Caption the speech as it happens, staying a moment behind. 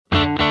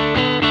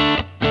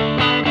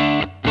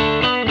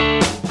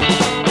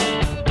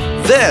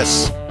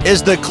This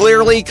is the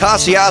Clearly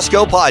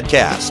Kosciuszko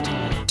Podcast,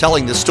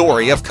 telling the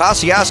story of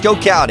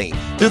Kosciuszko County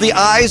through the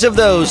eyes of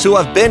those who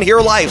have been here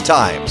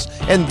lifetimes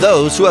and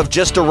those who have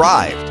just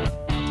arrived.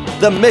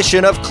 The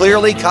mission of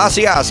Clearly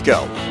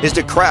Kosciuszko is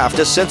to craft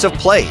a sense of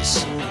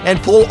place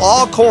and pull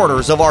all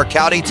corners of our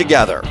county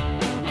together.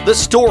 The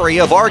story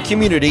of our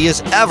community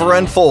is ever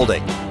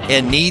unfolding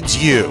and needs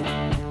you.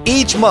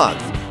 Each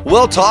month,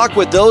 we'll talk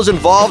with those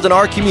involved in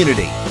our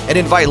community and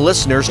invite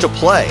listeners to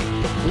play,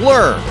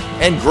 learn,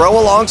 and grow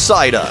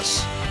alongside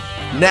us.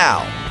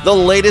 Now, the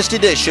latest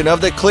edition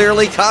of the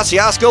Clearly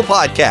Kosciuszko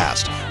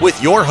Podcast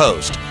with your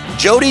host,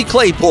 Jody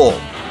Claypool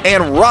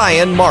and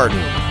Ryan Martin.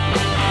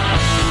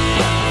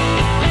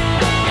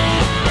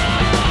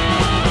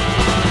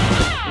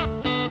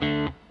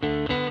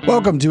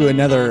 Welcome to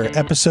another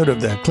episode of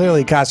the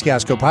Clearly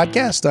Kosciuszko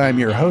Podcast. I'm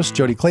your host,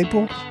 Jody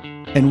Claypool,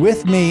 and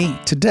with me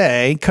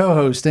today,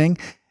 co-hosting,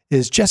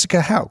 is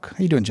Jessica Hauk.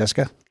 How you doing,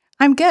 Jessica?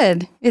 I'm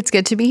good. It's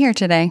good to be here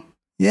today.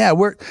 Yeah,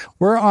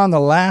 we're on the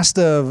last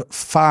of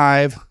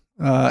 5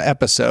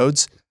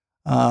 episodes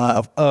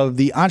of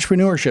the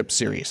entrepreneurship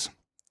series,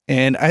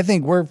 and I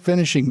think we're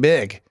finishing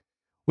big.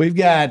 We've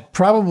got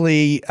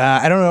probably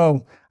I don't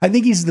know. I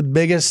think he's the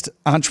biggest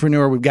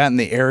entrepreneur we've got in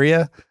the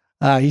area.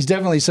 He's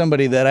definitely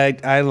somebody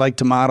that I like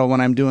to model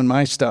when I'm doing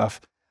my stuff.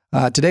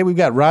 Today we've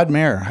got Rod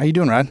Mayer. How you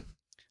doing, Rod?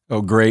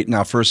 Oh, great.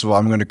 Now, first of all,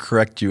 I'm going to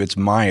correct you. It's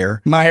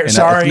Meyer. Meyer, and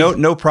sorry.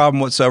 No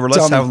problem whatsoever.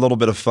 Let's have a little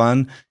bit of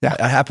fun. Yeah.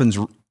 It happens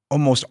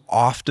almost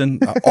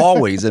often,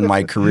 always in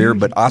my career,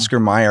 but Oscar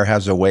Mayer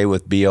has a way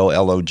with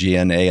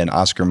B-O-L-O-G-N-A, and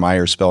Oscar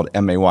Mayer spelled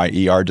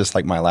M-A-Y-E-R, just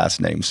like my last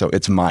name. So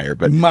it's Meyer.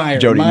 But Meyer,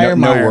 Jody, Meyer,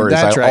 no Meyer. worries.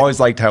 That's I right.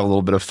 always like to have a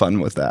little bit of fun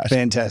with that.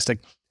 Fantastic.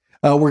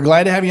 We're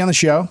glad to have you on the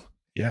show.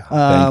 Yeah,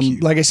 thank you.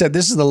 Like I said,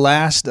 this is the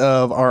last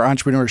of our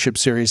entrepreneurship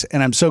series,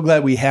 and I'm so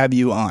glad we have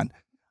you on.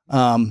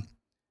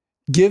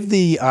 Give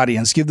the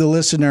audience, give the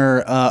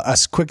listener a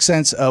quick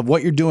sense of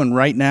what you're doing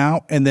right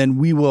now, and then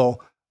we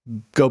will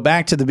go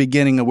back to the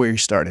beginning of where you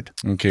started.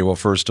 Okay, well,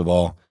 first of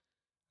all,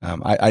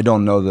 I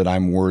don't know that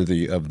I'm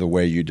worthy of the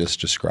way you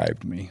just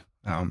described me.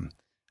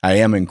 I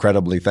am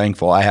incredibly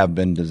thankful. I have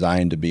been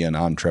designed to be an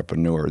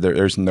entrepreneur.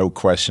 There's no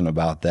question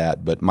about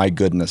that, but my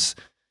goodness,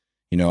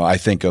 you know, I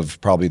think of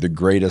probably the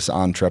greatest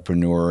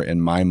entrepreneur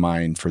in my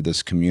mind for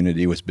this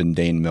community has been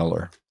Dane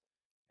Miller.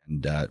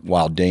 And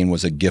while Dane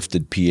was a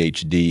gifted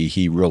PhD,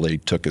 he really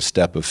took a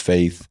step of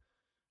faith,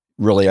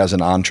 really as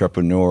an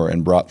entrepreneur,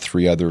 and brought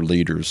 3 other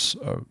leaders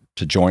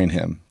to join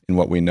him in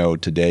what we know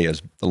today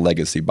as the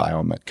Legacy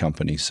Biomet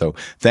Company. So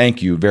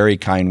thank you. Very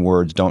kind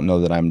words. Don't know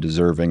that I'm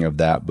deserving of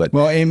that, but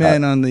well,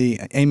 amen on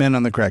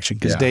the correction,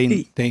 because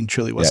Dane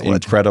truly was a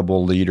legend.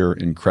 Incredible leader,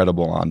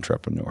 incredible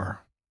entrepreneur.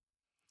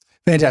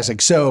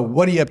 Fantastic. So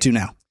what are you up to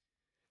now?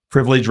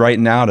 Privileged right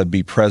now to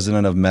be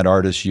president of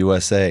MedArtis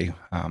USA.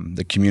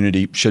 The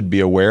community should be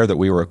aware that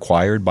we were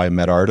acquired by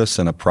MedArtis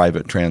in a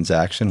private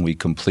transaction. We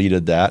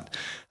completed that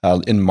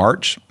in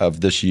March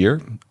of this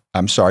year.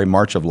 I'm sorry,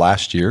 March of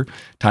last year.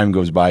 Time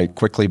goes by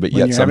quickly, but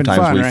yet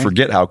sometimes we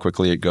forget how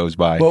quickly it goes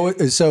by. Well,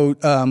 so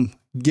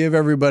give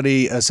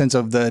everybody a sense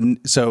of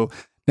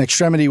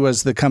Nextremity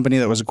was the company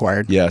that was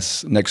acquired.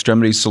 Yes,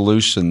 Nextremity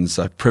Solutions.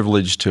 I'm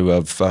privileged to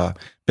have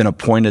been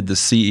appointed the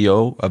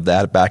CEO of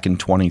that back in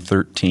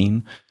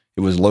 2013.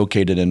 It was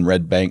located in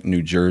Red Bank,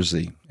 New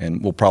Jersey,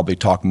 and we'll probably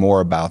talk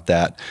more about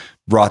that.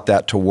 Brought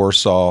that to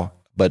Warsaw,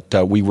 but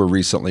we were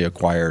recently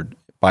acquired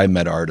by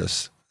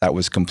MedArtis. That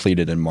was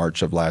completed in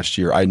March of last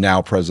year. I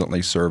now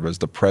presently serve as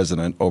the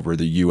president over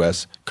the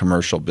U.S.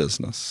 commercial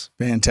business.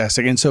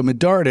 Fantastic. And so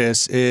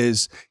MedArtis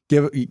is,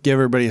 give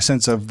everybody a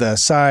sense of the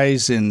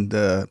size and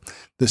the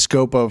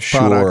scope of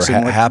products. Sure,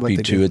 and happy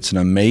to. Do. It's an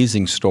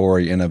amazing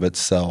story in of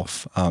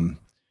itself.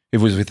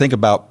 If we think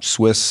about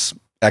Swiss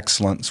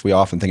excellence, we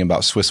often think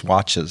about Swiss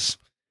watches.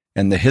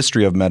 And the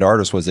history of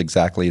MedArtis was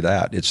exactly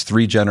that. It's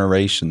 3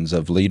 generations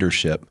of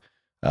leadership.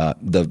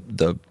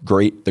 The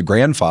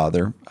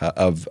grandfather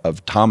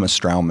of Thomas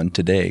Straumann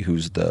today,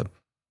 who's the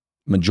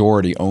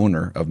majority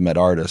owner of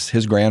MedArtis,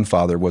 his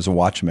grandfather was a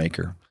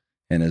watchmaker,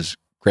 and his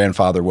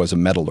grandfather was a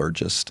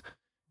metallurgist.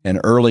 And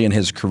early in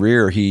his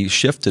career, he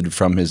shifted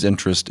from his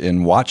interest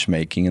in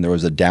watchmaking, and there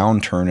was a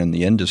downturn in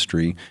the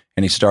industry,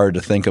 and he started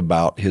to think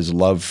about his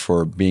love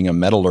for being a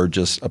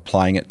metallurgist,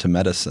 applying it to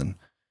medicine.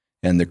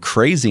 And the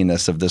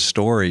craziness of this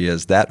story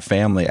is that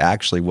family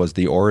actually was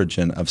the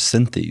origin of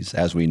Synthes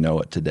as we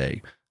know it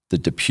today. The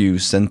DePuy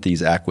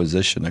Synthes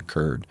acquisition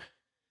occurred.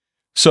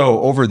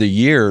 So over the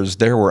years,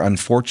 there were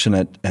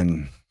unfortunate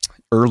and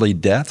early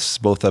deaths,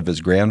 both of his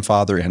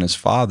grandfather and his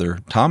father.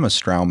 Thomas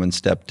Straumann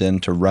stepped in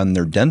to run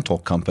their dental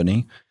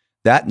company.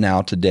 That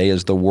now today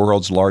is the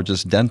world's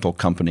largest dental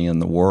company in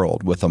the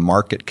world with a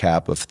market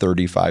cap of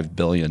 $35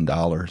 billion.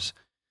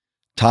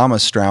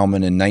 Thomas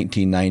Straumann in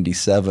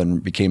 1997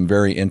 became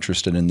very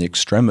interested in the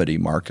extremity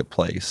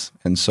marketplace,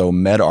 and so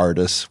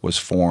MedArtis was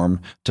formed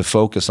to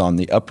focus on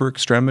the upper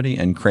extremity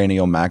and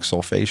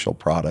craniomaxillofacial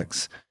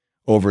products.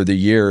 Over the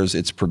years,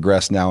 it's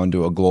progressed now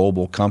into a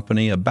global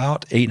company,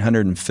 about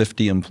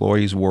 850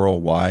 employees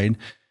worldwide.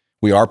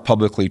 We are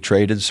publicly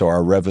traded, so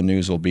our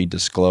revenues will be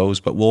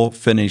disclosed, but we'll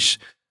finish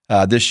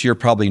this year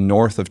probably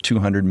north of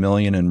 $200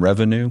 million in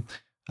revenue.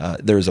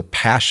 There's a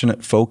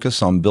passionate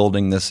focus on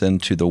building this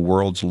into the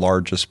world's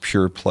largest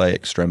pure play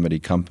extremity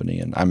company,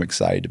 and I'm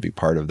excited to be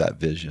part of that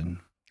vision.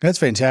 That's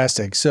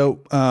fantastic. So,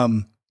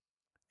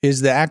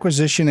 is the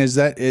acquisition, is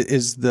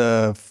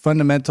the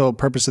fundamental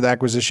purpose of the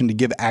acquisition to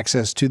give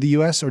access to the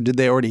U.S., or did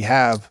they already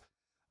have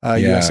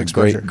U.S.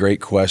 exposure?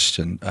 Great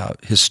question.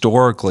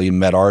 Historically,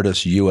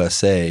 MedArtis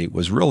USA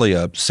was really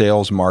a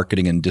sales,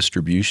 marketing, and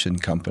distribution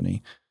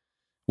company.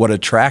 What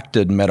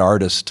attracted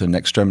MedArtis to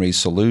Nextremity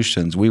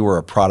Solutions, we were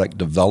a product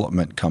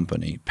development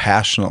company,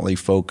 passionately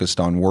focused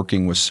on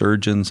working with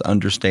surgeons,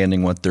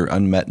 understanding what their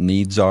unmet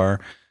needs are,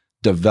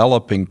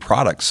 developing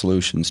product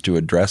solutions to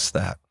address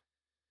that.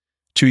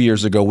 2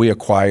 years ago, we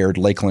acquired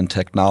Lakeland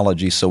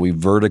Technology, so we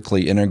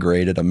vertically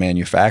integrated a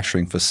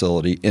manufacturing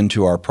facility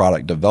into our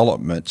product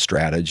development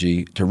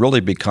strategy to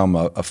really become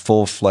a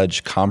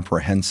full-fledged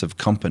comprehensive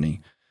company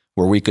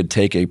where we could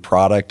take a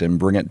product and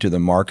bring it to the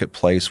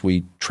marketplace.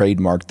 We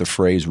trademarked the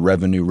phrase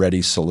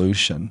revenue-ready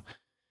solution.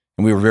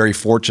 And we were very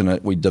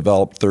fortunate. We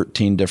developed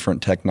 13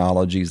 different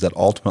technologies that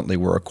ultimately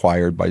were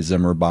acquired by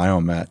Zimmer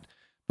Biomet.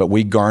 But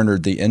we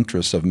garnered the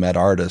interest of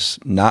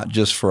MedArtis, not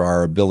just for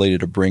our ability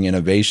to bring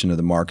innovation to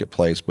the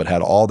marketplace, but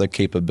had all the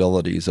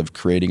capabilities of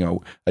creating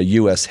a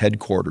U.S.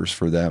 headquarters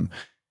for them.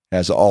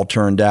 As it all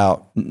turned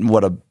out,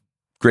 what a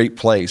great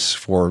place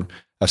for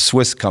a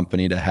Swiss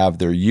company to have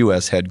their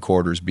U.S.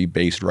 headquarters be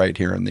based right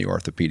here in the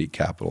orthopedic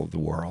capital of the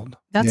world.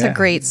 That's a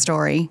great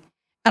story.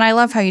 And I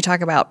love how you talk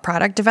about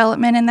product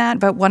development in that.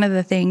 But one of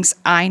the things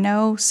I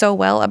know so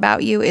well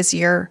about you is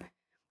your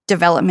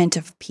development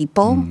of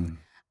people.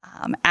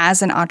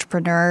 As an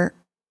entrepreneur,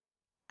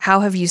 how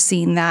have you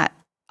seen that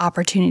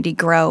opportunity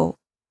grow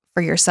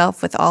for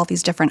yourself with all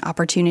these different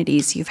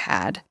opportunities you've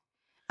had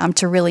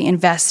to really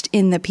invest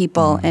in the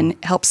people and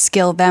help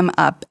skill them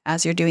up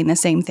as you're doing the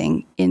same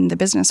thing in the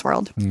business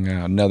world?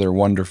 Yeah, another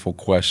wonderful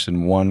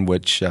question, one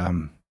which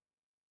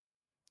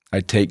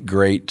I take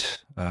great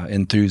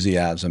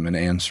enthusiasm in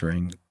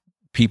answering.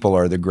 People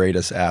are the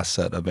greatest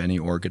asset of any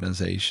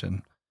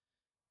organization.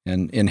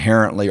 And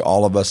inherently,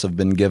 all of us have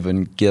been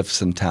given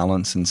gifts and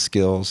talents and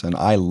skills, and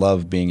I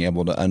love being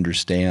able to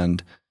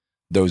understand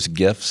those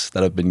gifts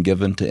that have been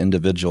given to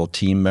individual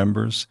team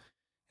members,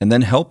 and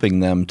then helping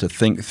them to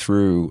think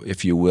through,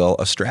 if you will,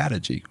 a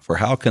strategy for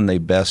how can they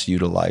best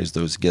utilize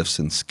those gifts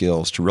and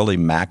skills to really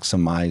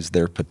maximize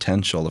their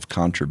potential of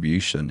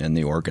contribution in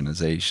the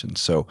organization.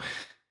 So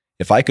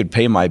if I could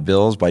pay my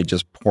bills by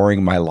just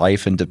pouring my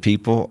life into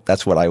people,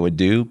 that's what I would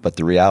do. But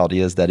the reality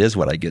is that is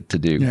what I get to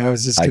do. Yeah,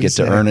 I get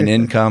to earn an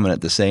income and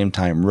at the same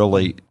time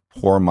really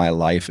pour my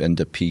life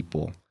into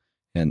people.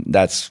 And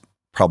that's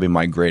probably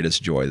my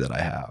greatest joy that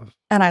I have.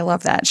 And I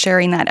love that,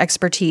 sharing that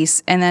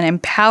expertise and then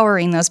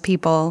empowering those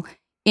people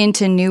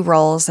into new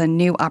roles and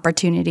new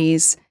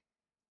opportunities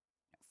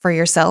for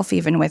yourself,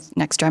 even with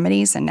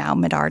Nextremities and now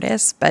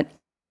MedArtis. But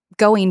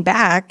going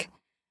back,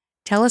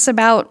 tell us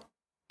about,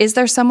 is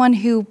there someone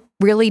who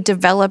really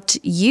developed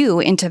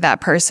you into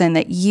that person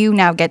that you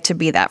now get to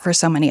be that for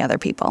so many other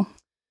people?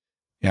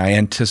 Yeah, I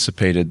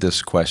anticipated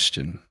this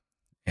question.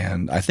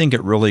 And I think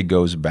it really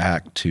goes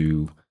back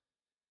to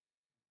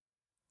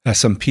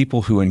some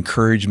people who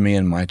encouraged me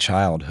in my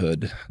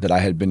childhood that I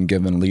had been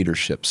given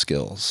leadership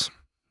skills.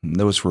 And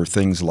those were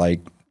things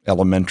like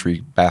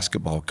elementary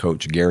basketball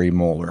coach Gary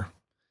Moeller.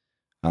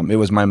 It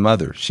was my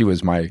mother. She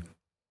was my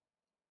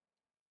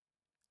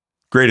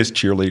greatest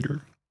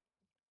cheerleader.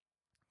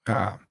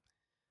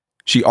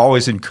 She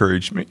always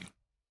encouraged me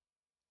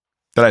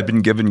that I'd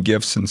been given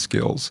gifts and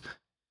skills.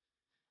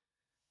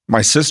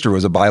 My sister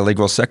was a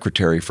bilingual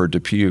secretary for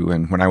DePuy,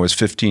 and when I was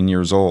 15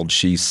 years old,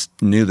 she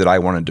knew that I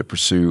wanted to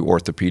pursue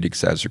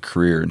orthopedics as a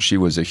career, and she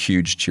was a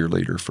huge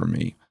cheerleader for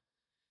me.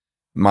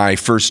 My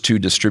first two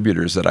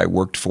distributors that I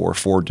worked for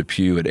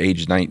DePuy, at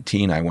age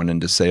 19, I went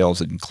into sales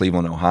in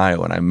Cleveland,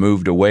 Ohio, and I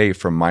moved away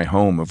from my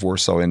home of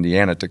Warsaw,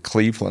 Indiana to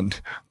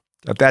Cleveland.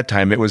 At that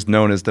time, it was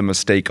known as the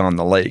mistake on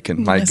the lake,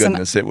 and my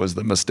goodness, it was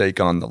the mistake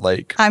on the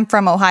lake. I'm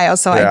from Ohio,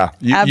 so I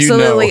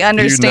absolutely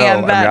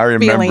understand that I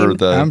remember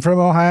feeling. I'm from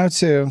Ohio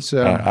too,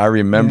 so I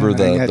remember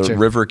the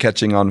river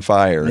catching on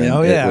fire.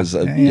 And it was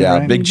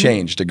a big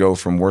change to go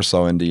from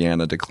Warsaw,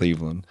 Indiana to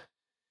Cleveland.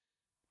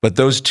 But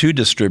those two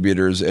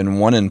distributors,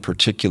 and one in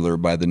particular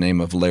by the name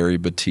of Larry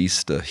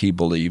Batista, he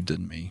believed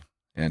in me,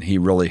 and he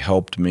really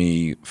helped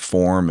me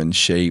form and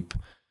shape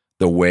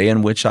the way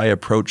in which I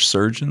approach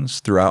surgeons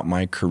throughout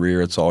my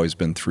career. It's always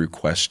been through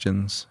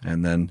questions.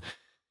 And then,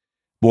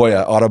 an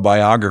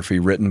autobiography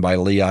written by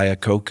Lee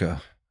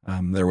Iacocca.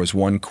 There was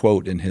one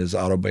quote in his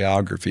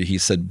autobiography. He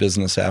said,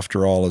 "Business,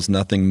 after all, is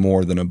nothing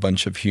more than a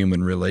bunch of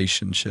human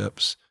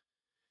relationships."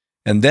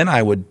 And then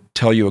I would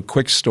tell you a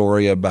quick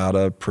story about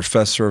a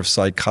professor of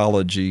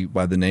psychology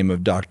by the name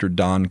of Dr.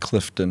 Don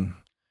Clifton.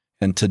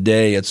 And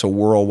today it's a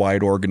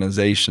worldwide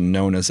organization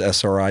known as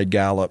SRI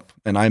Gallup.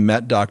 And I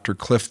met Dr.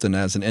 Clifton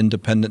as an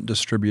independent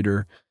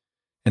distributor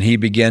And he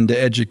began to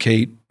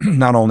educate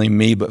not only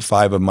me, but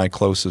 5 of my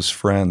closest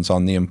friends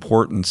on the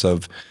importance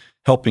of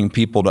helping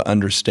people to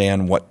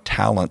understand what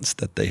talents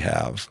that they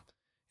have.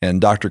 And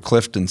Dr.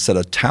 Clifton said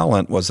a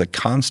talent was a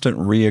constant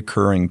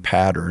reoccurring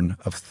pattern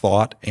of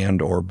thought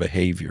and or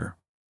behavior.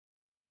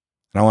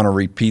 And I want to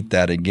repeat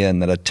that again,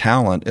 that a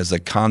talent is a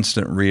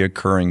constant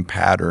reoccurring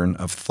pattern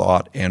of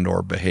thought and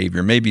or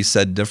behavior. Maybe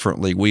said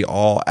differently, we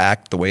all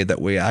act the way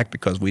that we act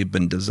because we've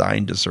been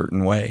designed a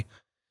certain way.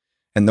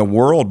 And the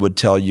world would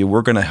tell you,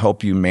 we're going to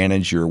help you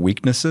manage your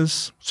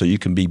weaknesses so you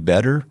can be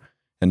better.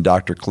 And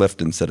Dr.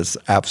 Clifton said it's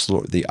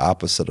absolutely the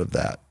opposite of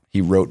that.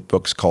 He wrote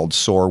books called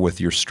Soar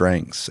with Your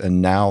Strengths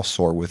and Now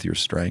Soar with Your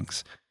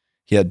Strengths.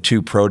 He had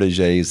 2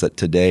 proteges that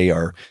today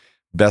are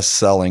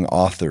best-selling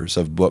authors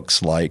of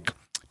books like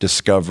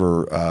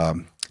Discover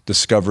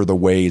the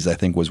Ways, I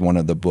think was one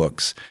of the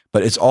books.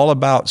 But it's all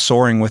about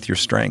soaring with your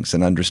strengths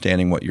and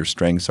understanding what your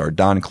strengths are.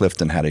 Don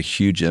Clifton had a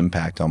huge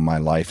impact on my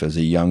life as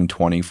a young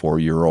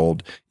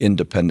 24-year-old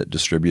independent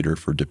distributor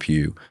for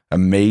DePuy.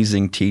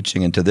 Amazing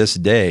teaching. And to this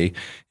day,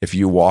 if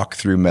you walk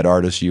through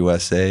MedArtis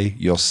USA,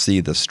 you'll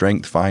see the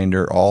Strength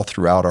Finder all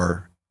throughout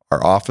our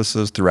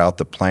offices, throughout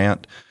the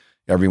plant.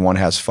 Everyone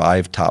has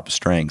 5 top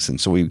strengths.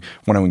 And so we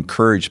want to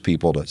encourage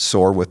people to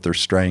soar with their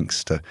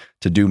strengths, to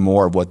do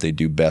more of what they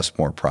do best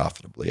more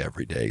profitably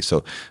every day.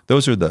 So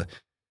those are the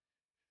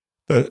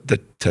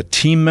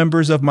team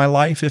members of my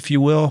life, if you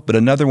will. But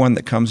another one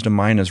that comes to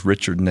mind is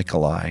Richard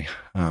Nicolai.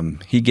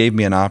 He gave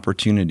me an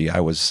opportunity.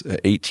 I was an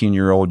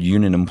 18-year-old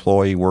union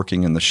employee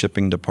working in the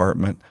shipping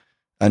department,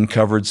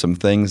 uncovered some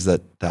things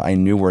that I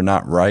knew were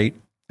not right.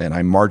 And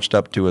I marched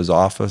up to his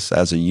office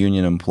as a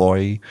union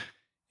employee.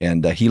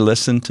 And he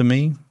listened to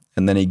me,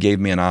 and then he gave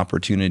me an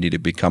opportunity to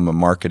become a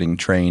marketing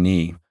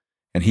trainee.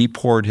 And he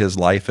poured his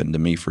life into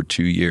me for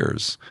 2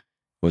 years.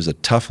 Was a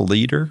tough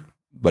leader,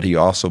 but he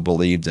also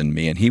believed in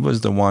me. And he was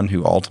the one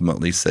who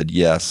ultimately said,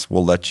 yes,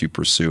 we'll let you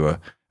pursue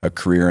a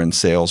career in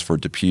sales for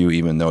DePuy,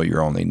 even though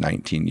you're only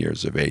 19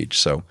 years of age.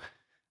 So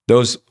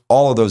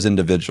all of those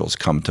individuals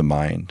come to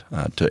mind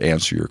to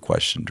answer your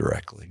question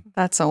directly.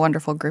 That's a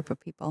wonderful group of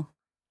people.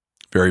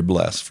 Very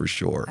blessed, for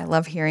sure. I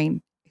love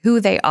hearing who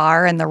they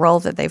are and the role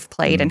that they've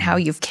played and how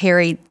you've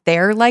carried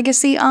their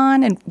legacy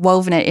on and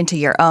woven it into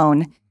your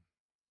own.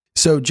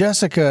 So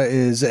Jessica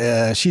is,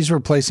 she's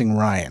replacing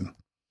Ryan.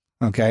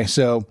 Okay.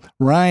 So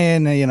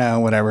Ryan,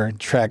 whatever,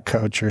 track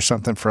coach or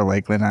something for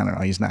Lakeland. I don't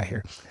know. He's not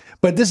here,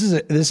 but this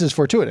is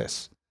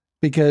fortuitous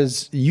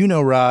because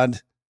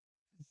Rod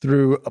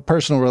through a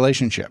personal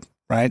relationship,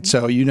 right?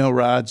 So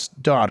Rod's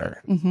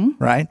daughter,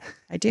 right?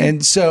 I do.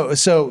 And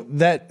so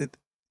that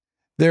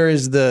there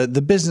is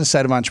the business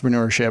side of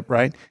entrepreneurship,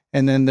 right?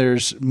 And then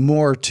there's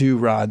more to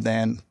Rod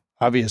than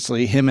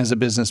obviously him as a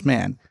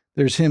businessman.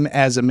 There's him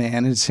as a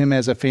man. It's him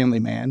as a family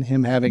man,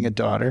 him having a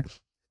daughter,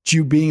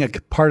 you being a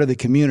part of the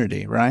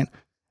community, right?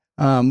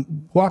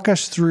 Walk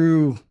us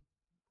through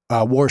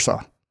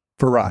Warsaw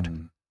for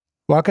Rod.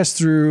 Walk us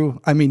through,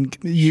 I mean,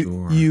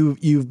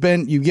 you've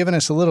given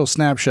us a little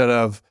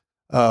snapshot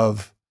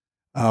of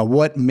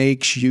what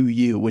makes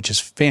you, which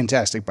is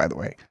fantastic, by the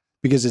way,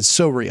 because it's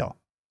so real.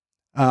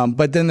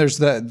 But then there's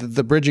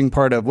the bridging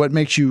part of what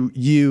makes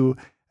you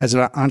as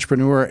an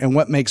entrepreneur and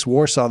what makes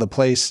Warsaw the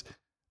place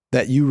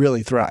that you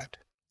really thrived.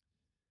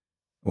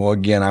 Well,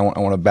 again, I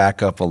want to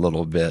back up a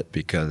little bit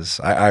because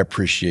I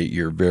appreciate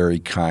your very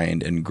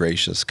kind and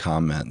gracious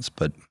comments.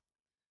 But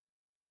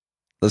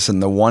listen,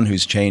 the one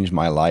who's changed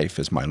my life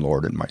is my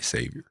Lord and my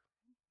Savior.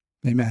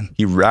 Amen.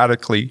 He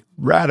radically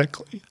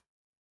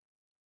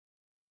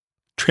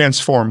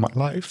transformed my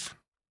life.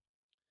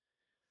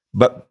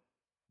 But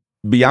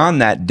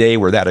beyond that day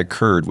where that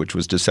occurred, which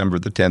was December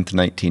the 10th,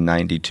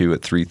 1992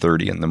 at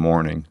 3:30 in the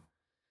morning,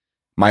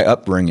 my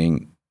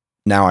upbringing,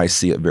 now I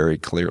see it very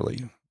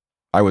clearly.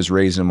 I was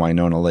raised in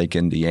Winona Lake,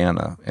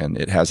 Indiana, and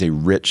it has a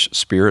rich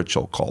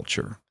spiritual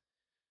culture.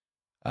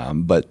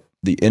 But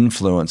the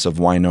influence of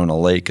Winona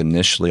Lake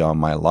initially on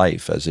my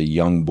life as a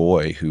young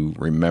boy who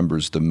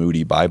remembers the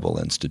Moody Bible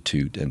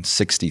Institute and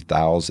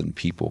 60,000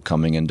 people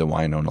coming into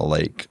Winona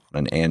Lake on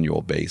an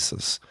annual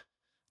basis,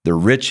 the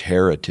rich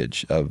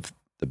heritage of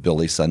the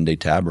Billy Sunday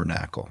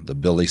Tabernacle. The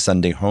Billy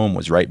Sunday home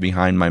was right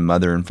behind my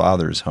mother and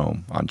father's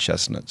home on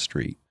Chestnut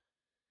Street.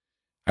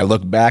 I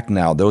look back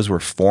now, those were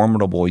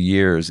formidable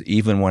years,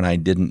 even when I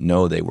didn't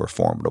know they were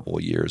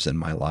formidable years in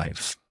my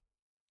life.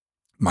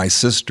 My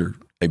sister,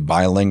 a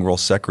bilingual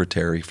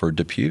secretary for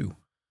DePuy,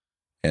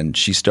 and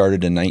she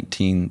started in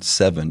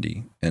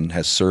 1970 and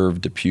has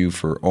served DePuy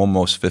for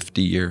almost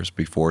 50 years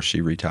before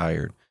she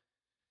retired.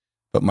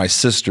 But my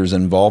sister's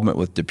involvement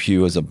with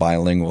DePuy as a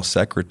bilingual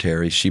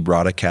secretary, she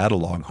brought a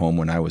catalog home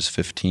when I was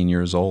 15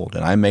 years old.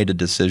 And I made a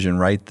decision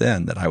right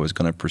then that I was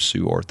going to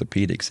pursue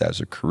orthopedics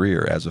as a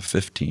career as a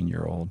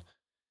 15-year-old.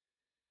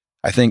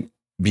 I think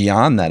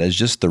beyond that is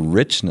just the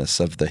richness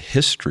of the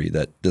history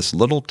that this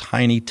little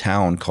tiny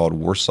town called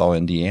Warsaw,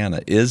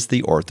 Indiana, is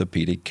the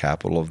orthopedic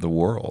capital of the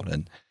world.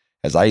 And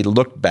as I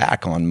look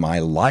back on my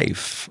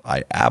life,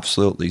 I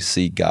absolutely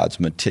see God's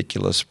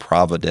meticulous,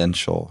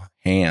 providential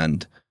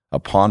hand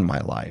upon my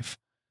life,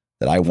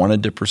 that I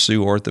wanted to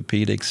pursue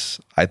orthopedics.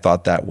 I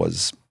thought that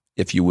was,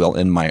 if you will,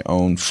 in my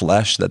own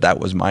flesh, that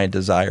was my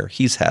desire.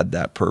 He's had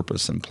that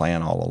purpose and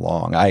plan all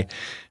along. I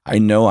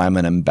know I'm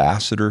an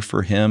ambassador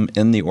for him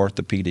in the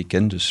orthopedic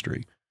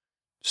industry.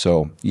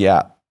 So yeah,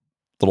 a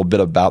little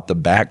bit about the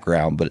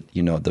background, but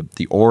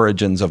the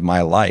origins of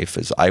my life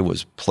is I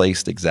was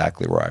placed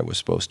exactly where I was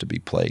supposed to be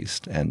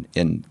placed. And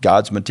in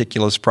God's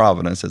meticulous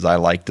providence, as I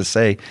like to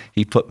say,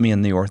 he put me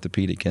in the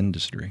orthopedic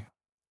industry.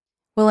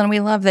 Well, and we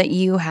love that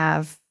you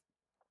have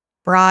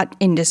brought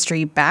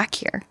industry back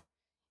here.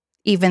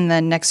 Even the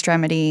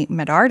Nextremity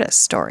Medartis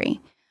story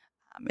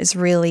is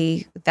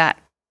really that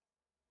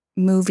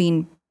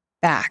moving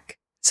back,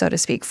 so to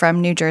speak, from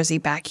New Jersey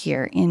back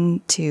here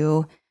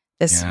into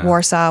this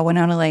Warsaw,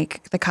 Winona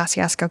Lake, the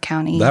Kosciuszko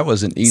County. That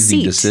was an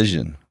easy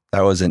decision.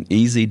 That was an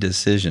easy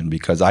decision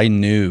because I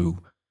knew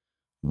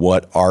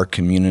what our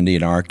community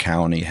and our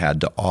county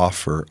had to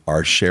offer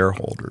our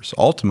shareholders.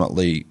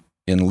 Ultimately,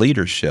 in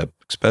leadership,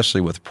 especially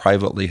with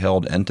privately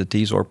held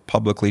entities or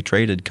publicly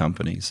traded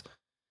companies,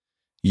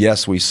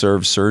 yes, we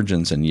serve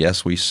surgeons and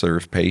yes, we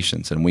serve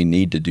patients, and we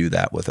need to do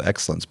that with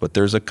excellence. But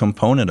there's a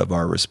component of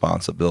our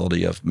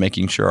responsibility of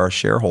making sure our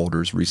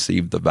shareholders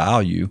receive the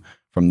value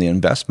from the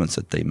investments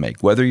that they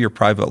make. Whether you're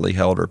privately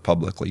held or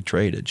publicly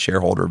traded,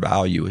 shareholder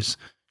value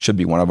should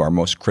be one of our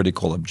most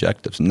critical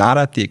objectives, not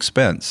at the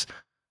expense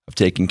of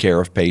taking care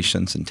of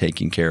patients and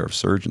taking care of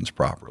surgeons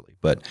properly.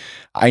 But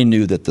I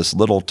knew that this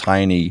little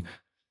tiny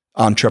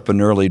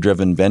entrepreneurially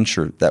driven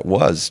venture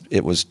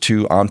it was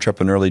two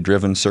entrepreneurially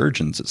driven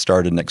surgeons that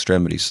started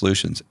Nextremity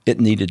Solutions. It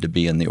needed to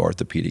be in the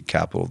orthopedic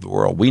capital of the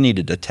world. We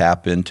needed to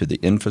tap into the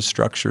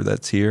infrastructure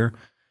that's here.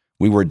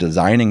 We were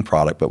designing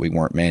product, but we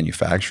weren't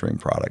manufacturing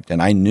product.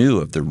 And I knew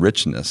of the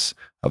richness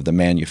of the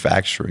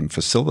manufacturing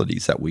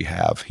facilities that we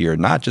have here,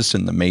 not just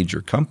in the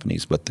major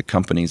companies, but the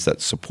companies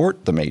that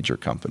support the major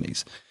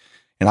companies.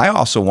 And I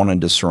also wanted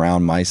to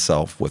surround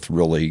myself with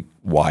really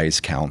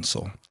wise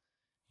counsel.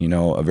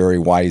 A very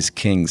wise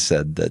king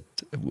said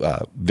that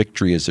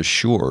victory is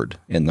assured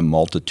in the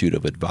multitude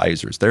of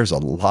advisors. There's a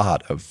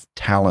lot of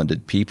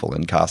talented people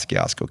in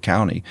Kosciuszko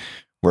County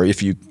where,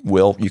 if you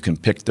will, you can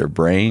pick their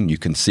brain, you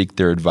can seek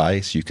their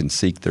advice, you can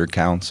seek their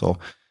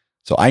counsel.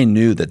 So I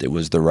knew that it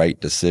was the right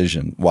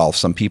decision. While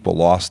some people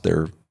lost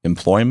their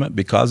employment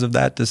because of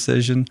that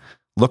decision,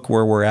 look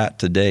where we're at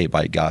today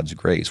by God's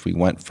grace. We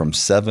went from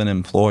 7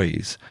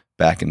 employees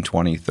back in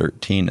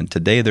 2013, and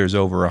today there's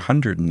over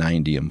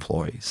 190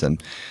 employees.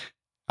 And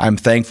I'm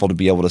thankful to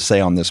be able to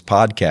say on this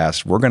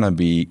podcast, we're going to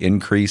be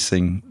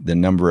increasing the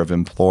number of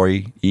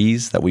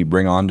employees that we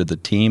bring onto the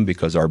team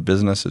because our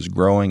business is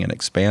growing and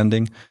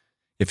expanding.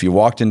 If you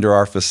walked into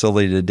our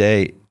facility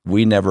today,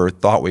 we never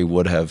thought we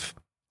would have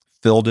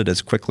filled it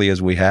as quickly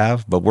as we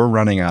have, but we're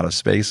running out of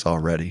space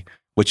already,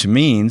 which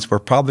means we're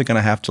probably going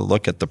to have to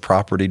look at the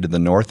property to the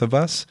north of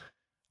us,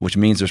 which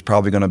means there's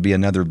probably going to be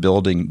another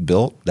building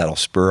built that'll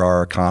spur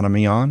our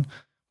economy on.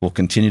 We'll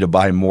continue to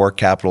buy more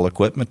capital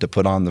equipment to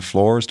put on the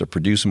floors to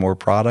produce more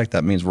product.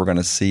 That means we're going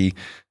to see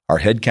our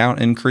headcount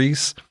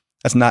increase.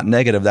 That's not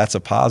negative, that's a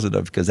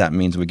positive, because that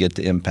means we get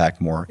to impact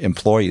more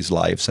employees'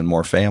 lives and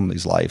more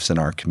families' lives in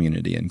our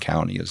community and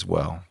county as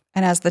well.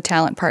 And as the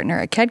talent partner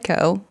at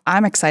KEDCO,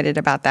 I'm excited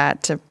about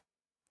that to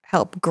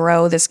help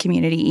grow this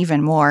community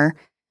even more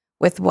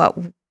with what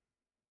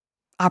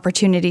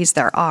opportunities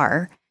there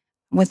are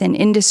within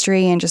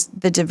industry and just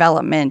the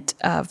development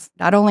of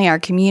not only our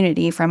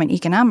community from an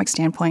economic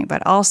standpoint,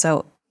 but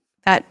also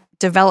that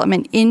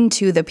development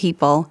into the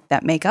people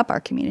that make up our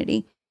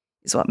community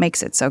is what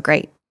makes it so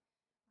great.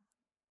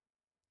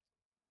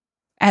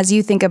 As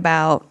you think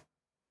about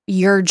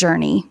your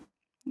journey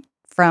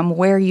from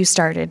where you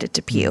started at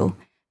DePuy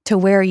to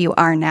where you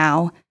are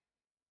now,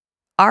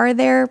 are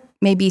there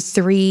maybe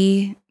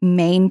 3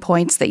 main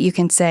points that you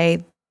can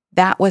say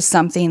that was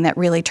something that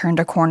really turned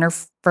a corner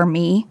for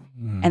me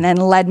and then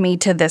led me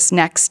to this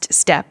next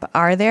step?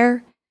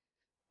 Can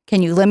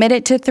you limit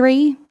it to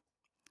 3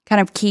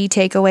 kind of key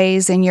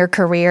takeaways in your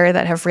career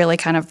that have really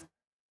kind of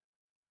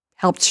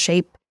helped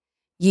shape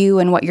you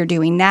and what you're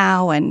doing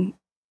now and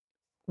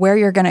where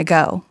you're going to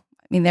go?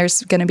 I mean,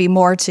 there's going to be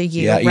more to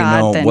you,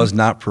 Rod. Was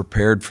not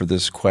prepared for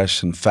this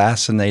question.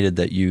 Fascinated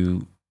that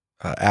you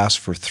asked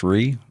for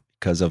 3,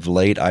 because of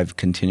late I've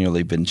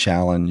continually been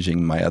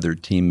challenging my other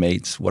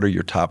teammates. What are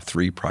your top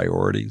 3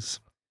 priorities?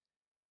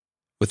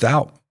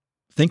 Without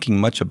thinking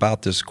much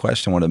about this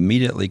question, what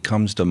immediately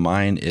comes to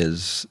mind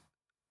is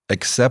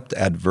accept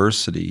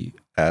adversity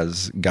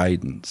as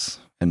guidance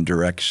and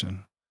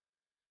direction.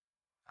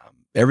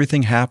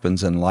 Everything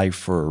happens in life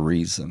for a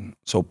reason.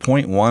 So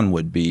point 1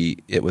 would be,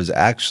 it was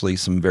actually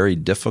some very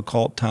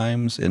difficult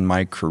times in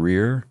my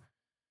career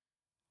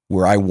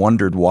where I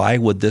wondered, why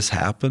would this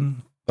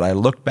happen? But I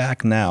look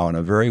back now, and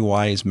a very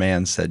wise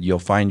man said, you'll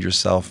find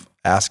yourself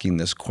asking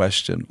this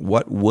question: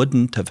 what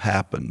wouldn't have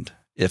happened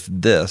if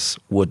this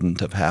wouldn't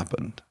have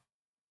happened?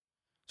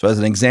 So as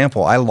an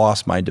example, I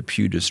lost my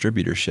DePuy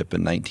distributorship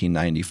in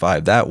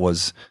 1995. That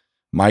was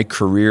my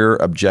career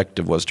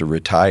objective, was to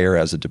retire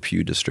as a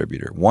DePuy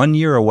distributor. 1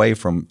 year away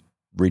from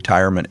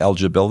retirement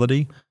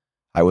eligibility,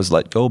 I was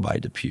let go by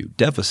DePuy,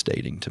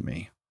 devastating to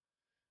me.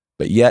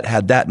 But yet,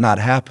 had that not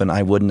happened,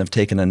 I wouldn't have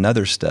taken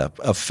another step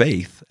of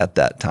faith at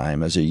that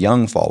time as a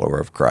young follower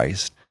of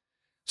Christ.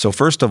 So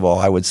first of all,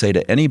 I would say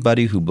to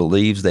anybody who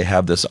believes they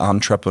have this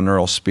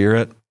entrepreneurial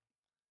spirit,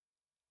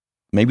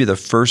 maybe the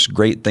first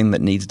great thing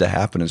that needs to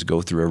happen is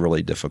go through a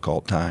really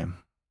difficult time.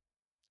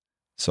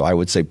 So I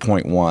would say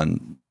point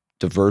one,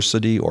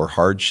 diversity or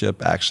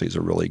hardship actually is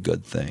a really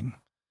good thing.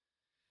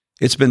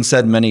 It's been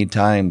said many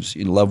times,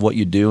 you love what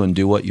you do and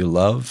do what you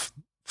love.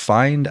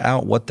 Find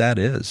out what that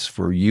is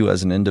for you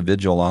as an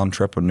individual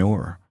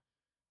entrepreneur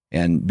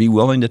and be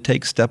willing to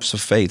take steps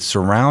of faith.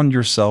 Surround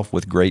yourself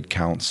with great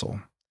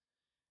counsel.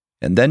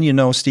 And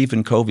then,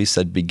 Stephen Covey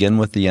said, begin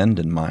with the end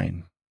in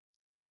mind.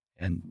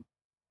 And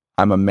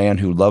I'm a man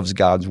who loves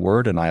God's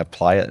word and I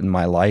apply it in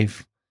my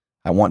life.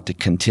 I want to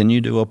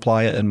continue to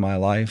apply it in my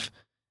life.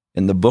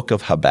 In the book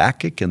of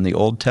Habakkuk in the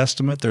Old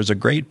Testament, there's a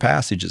great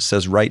passage that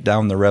says, write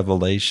down the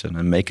revelation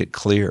and make it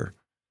clear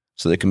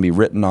so that it can be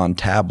written on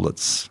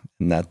tablets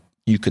and that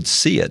you could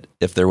see it.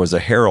 If there was a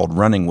herald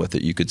running with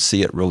it, you could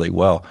see it really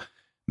well.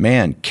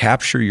 Man,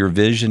 capture your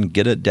vision,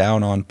 get it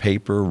down on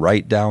paper,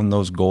 write down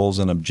those goals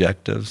and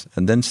objectives,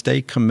 and then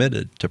stay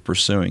committed to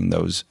pursuing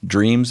those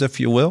dreams, if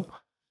you will.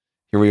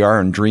 Here we are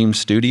in Dream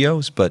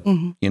Studios, but,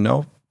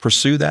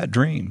 pursue that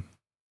dream.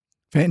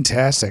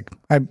 Fantastic.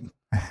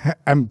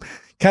 I'm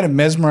kind of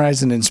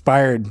mesmerized and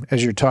inspired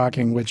as you're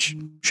talking, which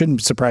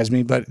shouldn't surprise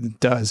me, but it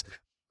does.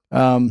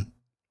 I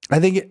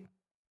think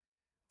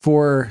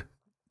for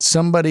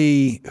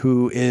somebody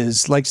who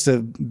likes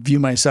to view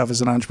myself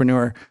as an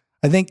entrepreneur,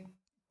 I think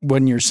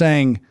when you're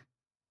saying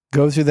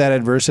go through that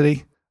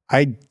adversity,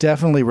 I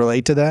definitely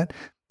relate to that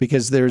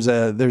because there's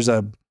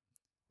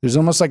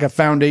almost like a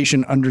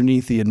foundation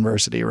underneath the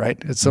adversity, right?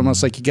 It's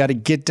almost like you got to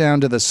get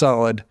down to the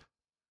solid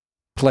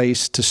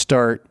place to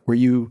start where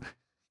you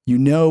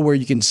know where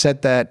you can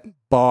set that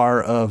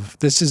bar of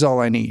this is all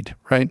I need,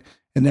 right?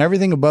 And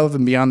everything above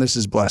and beyond this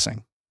is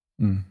blessing.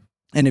 And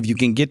if you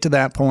can get to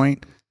that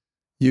point,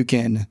 you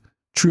can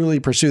truly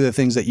pursue the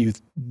things that you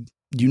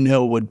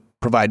would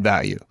provide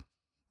value,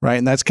 right?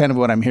 And that's kind of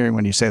what I'm hearing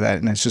when you say that.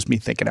 And it's just me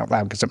thinking out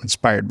loud because I'm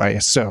inspired by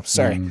it. So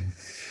sorry.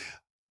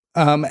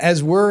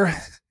 As we're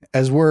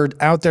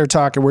out there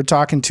talking, we're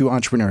talking to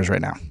entrepreneurs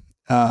right now.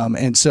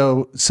 And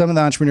so some of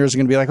the entrepreneurs are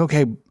going to be like,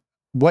 okay,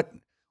 what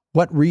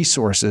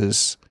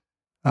resources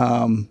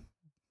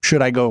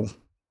should I go?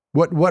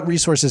 What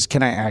resources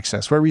can I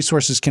access? What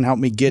resources can help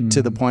me get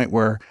to the point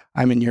where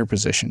I'm in your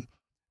position?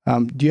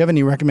 Do you have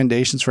any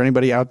recommendations for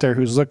anybody out there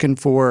who's looking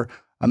for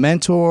a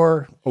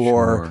mentor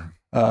or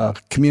a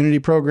community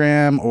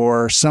program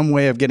or some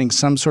way of getting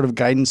some sort of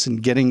guidance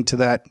and getting to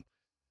that?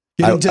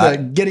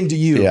 Getting to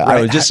you. Yeah, right?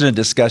 I was just in a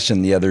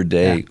discussion the other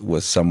day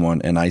with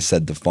someone, and I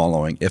said the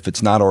following: if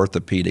it's not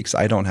orthopedics,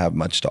 I don't have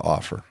much to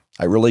offer.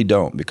 I really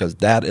don't, because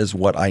that is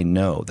what I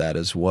know. That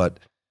is what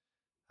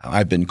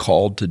I've been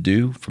called to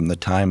do from the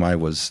time I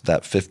was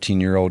that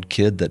 15-year-old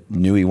kid that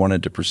knew he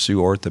wanted to pursue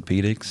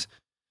orthopedics.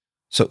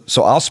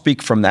 So I'll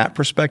speak from that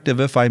perspective,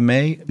 if I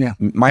may. Yeah.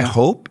 My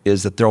hope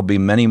is that there'll be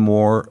many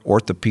more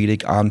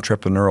orthopedic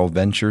entrepreneurial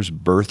ventures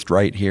birthed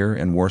right here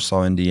in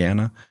Warsaw,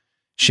 Indiana.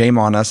 Shame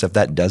on us if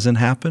that doesn't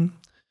happen.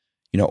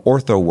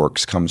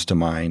 OrthoWorks comes to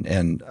mind,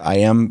 and I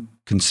am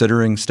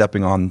considering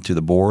stepping on to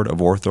the board of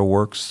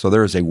OrthoWorks. So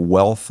there is a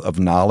wealth of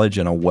knowledge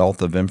and a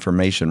wealth of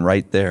information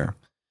right there.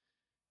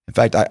 In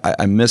fact,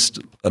 I missed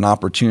an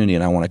opportunity,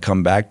 and I want to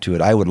come back to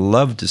it. I would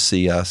love to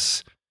see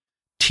us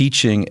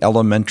teaching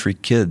elementary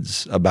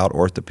kids about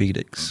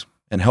orthopedics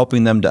and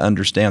helping them to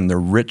understand the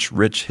rich,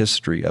 rich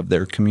history of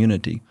their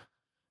community.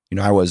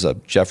 I was a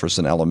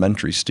Jefferson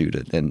Elementary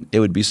student, and it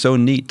would be so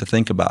neat to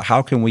think about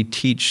how can we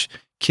teach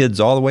kids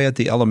all the way at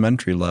the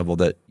elementary level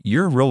that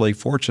you're really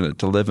fortunate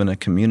to live in a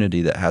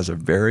community that has a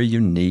very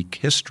unique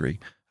history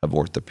of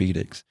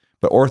orthopedics.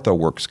 But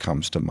OrthoWorks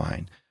comes to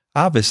mind.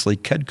 Obviously,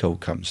 KEDCO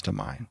comes to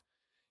mind.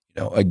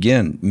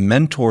 Again,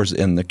 mentors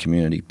in the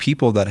community,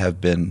 people that have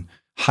been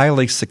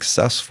highly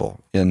successful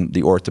in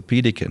the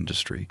orthopedic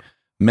industry.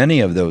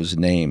 Many of those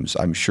names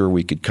I'm sure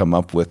we could come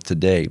up with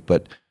today,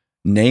 but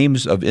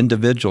names of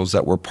individuals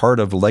that were part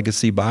of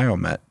Legacy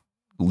Biomet,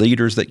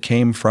 leaders that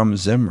came from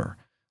Zimmer,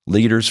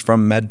 leaders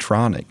from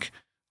Medtronic,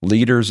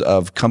 leaders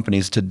of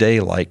companies today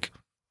like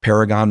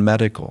Paragon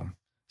Medical,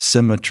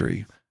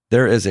 Symmetry.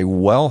 There is a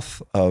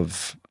wealth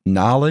of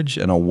knowledge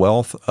and a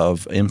wealth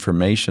of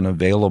information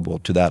available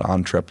to that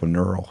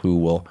entrepreneurial who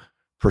will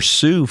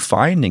pursue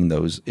finding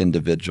those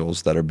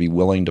individuals that are be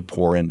willing to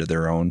pour into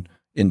their own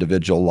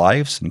individual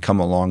lives and come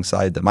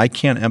alongside them. I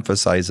can't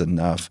emphasize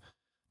enough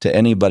to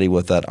anybody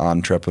with that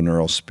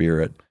entrepreneurial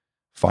spirit,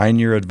 find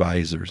your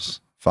advisors,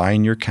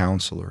 find your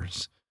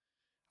counselors.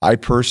 I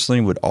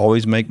personally would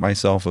always make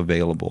myself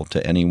available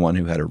to anyone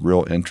who had a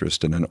real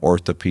interest in an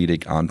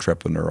orthopedic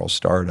entrepreneurial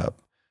startup.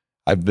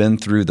 I've been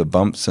through the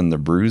bumps and the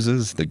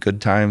bruises, the good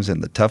times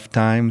and the tough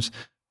times,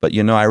 but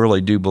I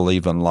really do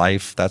believe in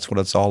life. That's what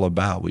it's all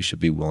about. We should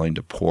be willing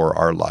to pour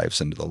our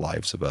lives into the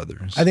lives of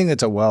others. I think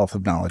that's a wealth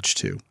of knowledge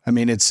too. I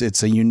mean, it's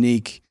a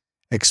unique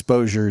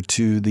exposure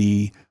to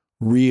the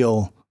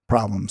real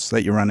problems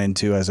that you run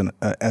into as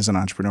an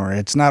entrepreneur.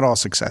 It's not all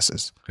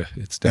successes.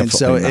 It's definitely And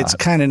so not. it's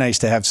kind of nice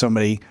to have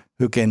somebody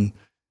who can,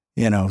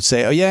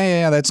 say, oh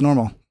yeah, that's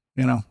normal.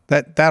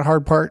 That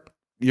hard part,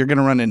 you're going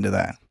to run into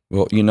that.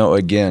 Well,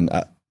 again,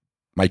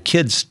 my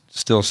kids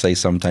still say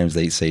sometimes,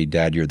 they say,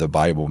 Dad, you're the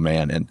Bible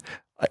man. And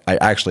I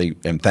actually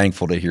am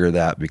thankful to hear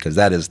that, because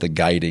that is the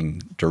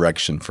guiding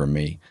direction for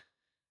me.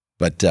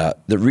 But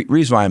the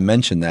reason why I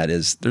mention that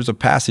is there's a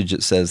passage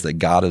that says that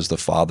God is the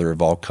Father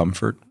of all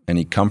comfort, and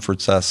he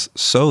comforts us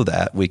so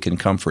that we can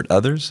comfort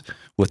others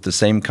with the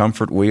same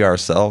comfort we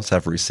ourselves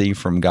have received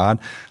from God.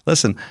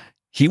 Listen,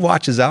 he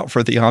watches out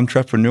for the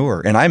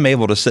entrepreneur, and I'm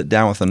able to sit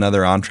down with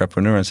another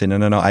entrepreneur and say,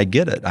 no, I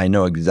get it. I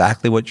know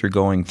exactly what you're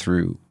going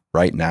through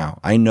right now.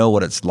 I know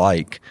what it's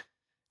like.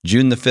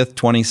 June the 5th,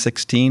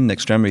 2016,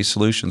 Nextremity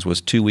Solutions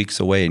was 2 weeks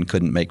away and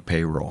couldn't make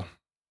payroll.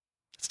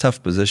 It's a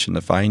tough position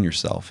to find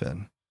yourself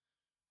in.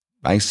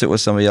 I sit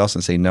with somebody else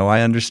and say, no,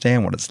 I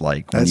understand what it's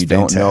like when you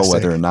don't know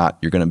whether or not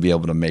you're going to be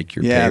able to make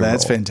your payroll. Yeah,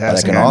 that's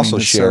fantastic. But I can also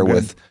share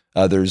with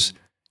others,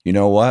 you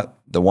know what?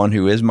 The one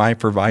who is my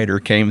provider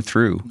came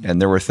through,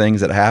 and there were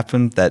things that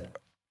happened that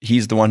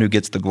he's the one who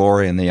gets the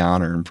glory and the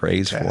honor and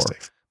praise for.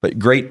 But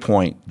great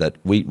point that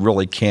we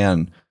really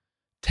can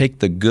take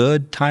the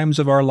good times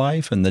of our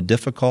life and the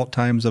difficult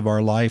times of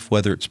our life,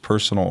 whether it's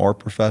personal or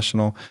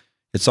professional,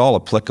 it's all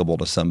applicable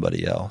to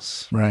somebody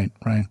else. Right.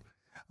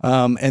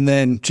 And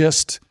then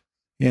just,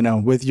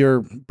 with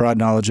your broad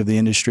knowledge of the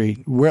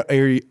industry, where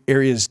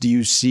areas do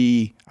you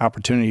see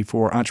opportunity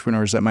for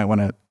entrepreneurs that might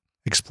want to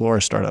explore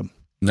a startup?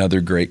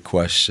 Another great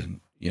question.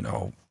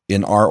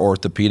 In our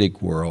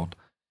orthopedic world,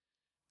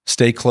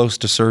 stay close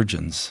to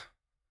surgeons,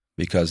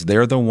 because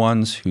they're the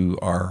ones who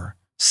are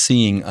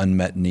seeing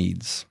unmet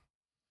needs.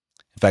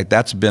 In fact,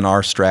 that's been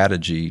our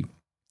strategy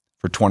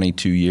for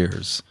 22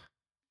 years.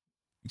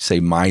 You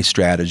say my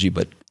strategy,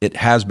 but it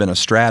has been a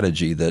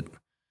strategy that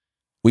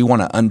we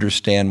want to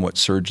understand what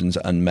surgeons'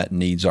 unmet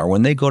needs are.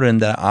 When they go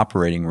into that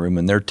operating room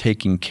and they're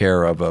taking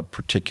care of a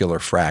particular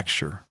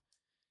fracture,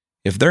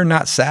 if they're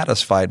not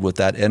satisfied with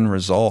that end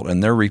result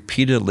and they're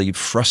repeatedly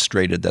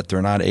frustrated that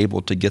they're not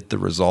able to get the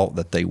result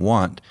that they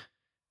want,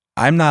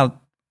 I'm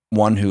not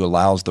one who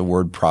allows the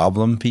word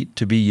problem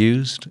to be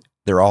used.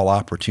 They're all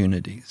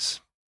opportunities.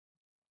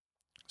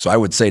 So I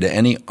would say to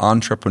any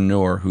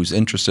entrepreneur who's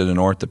interested in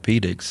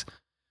orthopedics,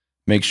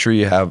 make sure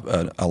you have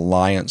an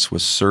alliance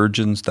with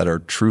surgeons that are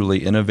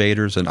truly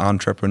innovators and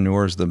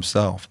entrepreneurs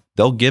themselves.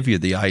 They'll give you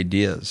the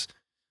ideas,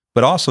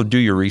 but also do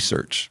your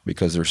research,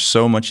 because there's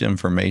so much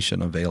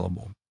information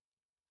available.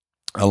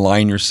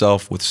 Align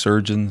yourself with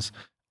surgeons,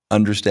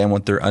 understand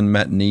what their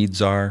unmet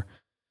needs are,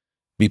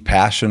 be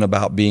passionate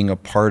about being a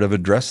part of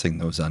addressing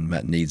those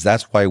unmet needs.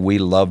 That's why we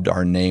loved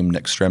our name,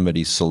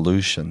 Nextremity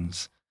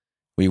Solutions.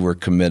 We were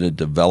committed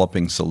to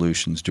developing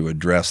solutions to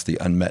address the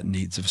unmet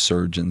needs of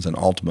surgeons and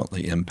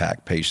ultimately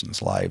impact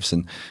patients' lives.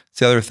 And it's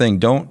the other thing,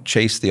 don't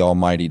chase the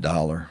almighty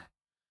dollar.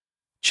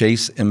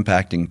 Chase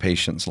impacting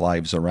patients'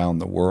 lives around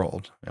the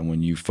world. And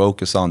when you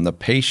focus on the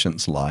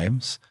patients'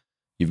 lives,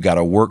 you've got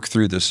to work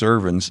through the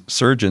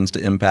surgeons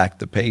to impact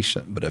the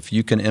patient. But if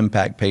you can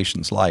impact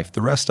patients' life,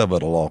 the rest of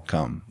it will all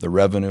come. The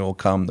revenue will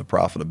come, the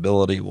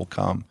profitability will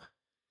come.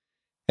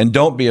 And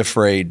don't be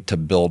afraid to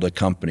build a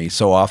company.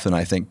 So often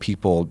I think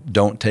people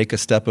don't take a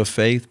step of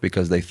faith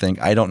because they think,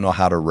 I don't know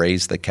how to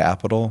raise the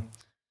capital.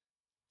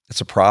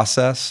 It's a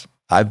process.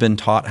 I've been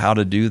taught how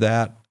to do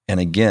that. And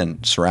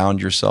again,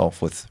 surround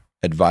yourself with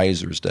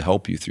advisors to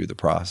help you through the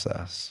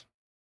process.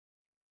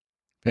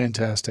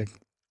 Fantastic.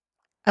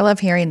 I love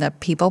hearing the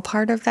people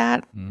part of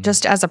that.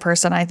 Just as a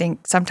person, I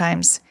think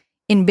sometimes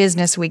in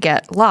business we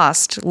get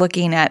lost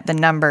looking at the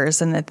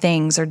numbers and the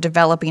things, or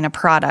developing a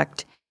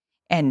product,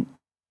 and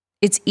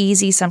it's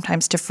easy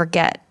sometimes to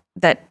forget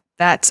that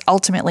that's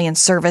ultimately in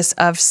service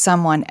of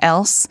someone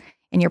else,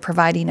 and you're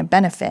providing a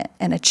benefit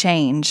and a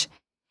change,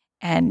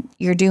 and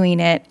you're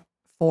doing it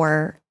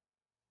for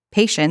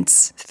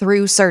patients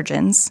through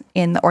surgeons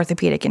in the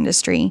orthopedic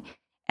industry.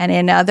 And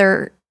in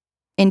other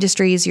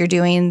industries, you're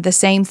doing the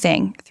same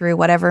thing through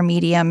whatever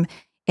medium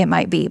it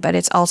might be, but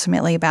it's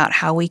ultimately about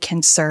how we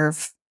can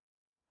serve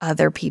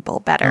other people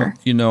better.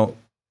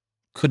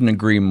 Couldn't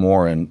agree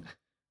more. And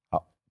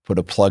put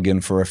a plug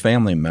in for a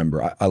family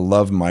member. I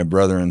love my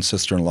brother and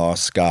sister-in-law,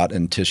 Scott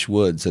and Tish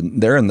Woods,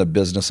 and they're in the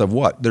business of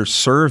what? They're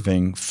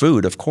serving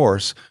food, of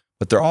course,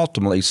 but they're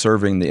ultimately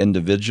serving the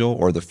individual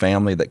or the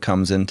family that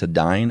comes in to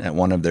dine at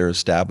one of their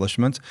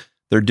establishments.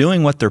 They're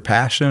doing what they're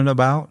passionate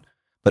about,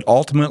 but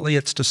ultimately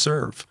it's to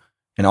serve.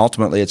 And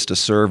ultimately it's to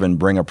serve and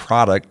bring a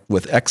product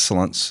with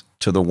excellence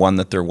to the one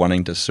that they're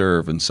wanting to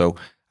serve. And so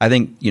I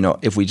think,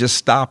 if we just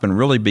stop and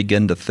really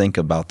begin to think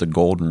about the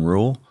golden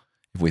rule,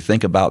 if we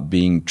think about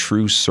being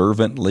true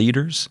servant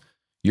leaders,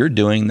 you're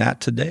doing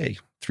that today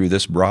through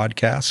this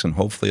broadcast, and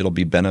hopefully it'll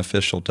be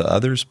beneficial to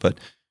others. But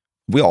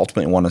we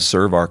ultimately want to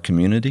serve our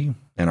community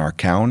and our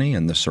county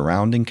and the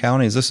surrounding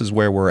counties. This is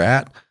where we're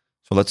at.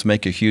 So let's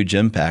make a huge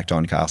impact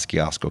on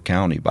Kosciuszko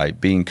County by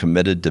being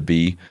committed to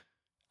be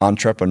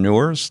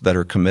entrepreneurs that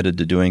are committed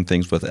to doing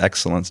things with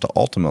excellence to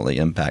ultimately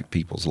impact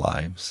people's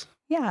lives.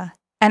 Yeah.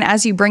 And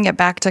as you bring it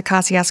back to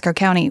Kosciuszko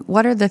County,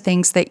 what are the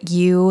things that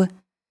you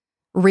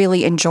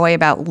really enjoy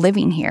about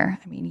living here?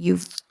 I mean,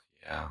 you've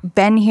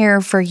been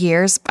here for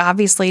years,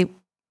 obviously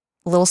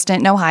a little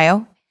stint in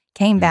Ohio,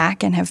 came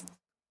back and have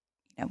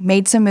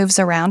made some moves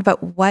around, but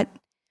what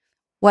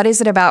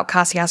is it about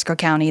Kosciuszko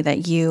County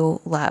that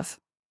you love?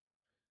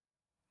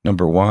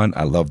 Number one,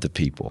 I love the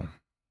people.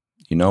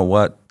 You know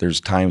what? There's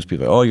times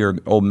people, oh, you're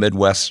an old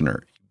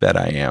Midwesterner. You bet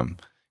I am.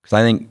 Because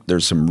I think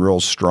there's some real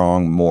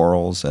strong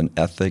morals and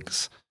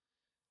ethics.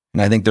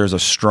 And I think there's a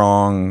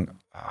strong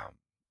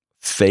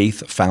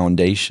faith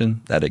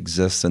foundation that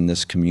exists in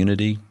this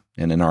community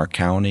and in our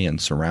county and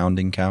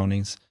surrounding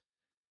counties.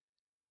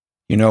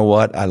 You know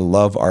what? I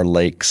love our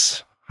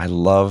lakes. I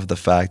love the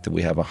fact that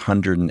we have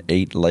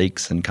 108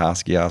 lakes in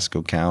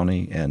Kosciuszko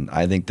County, and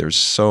I think there's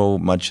so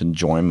much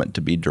enjoyment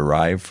to be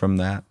derived from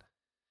that.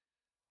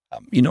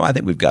 I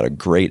think we've got a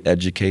great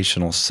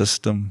educational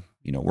system.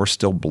 We're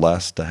still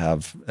blessed to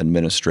have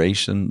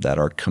administration that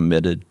are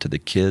committed to the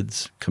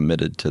kids,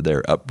 committed to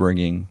their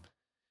upbringing.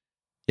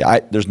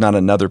 There's not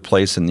another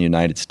place in the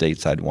United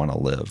States I'd want to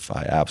live.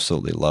 I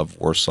absolutely love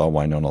Warsaw,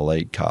 Winona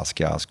Lake,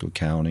 Kosciuszko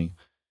County.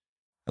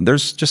 And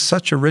there's just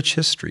such a rich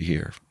history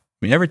here.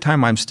 I mean, every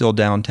time I'm still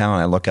downtown,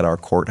 I look at our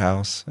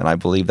courthouse, and I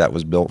believe that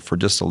was built for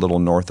just a little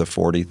north of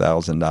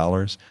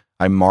 $40,000.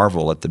 I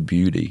marvel at the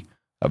beauty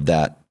of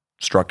that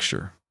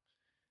structure.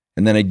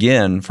 And then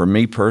again, for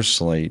me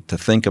personally, to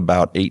think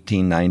about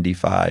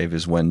 1895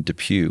 is when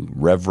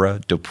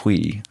Revra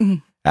Dupuy,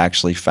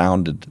 actually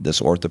founded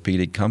this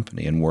orthopedic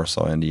company in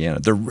Warsaw, Indiana.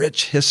 The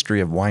rich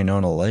history of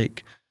Winona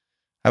Lake.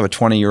 I have a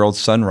 20-year-old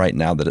son right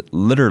now that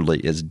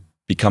literally is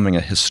becoming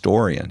a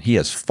historian. He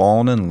has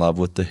fallen in love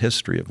with the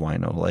history of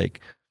Winona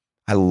Lake.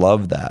 I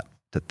love that,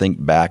 to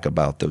think back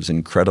about those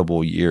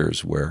incredible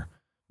years where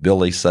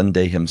Billy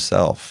Sunday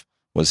himself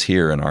was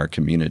here in our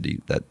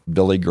community, that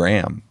Billy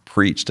Graham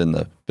preached in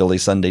the Billy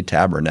Sunday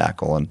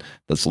Tabernacle in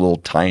this little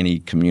tiny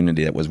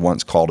community that was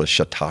once called a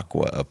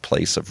Chautauqua, a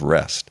place of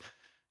rest.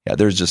 Yeah,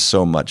 there's just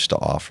so much to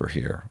offer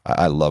here.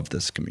 I love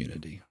this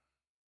community.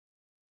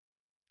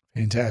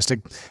 Fantastic.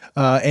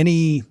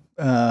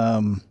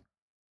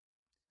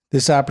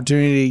 This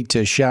opportunity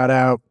to shout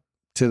out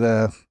to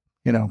the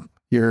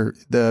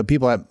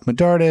people at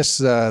Medardus,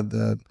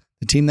 the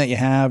team that you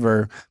have,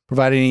 or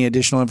provide any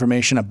additional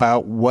information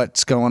about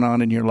what's going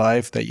on in your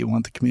life that you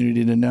want the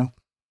community to know?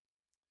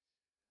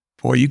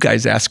 Boy, you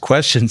guys ask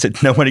questions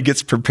that nobody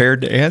gets prepared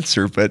to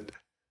answer, but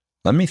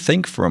let me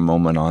think for a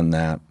moment on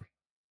that.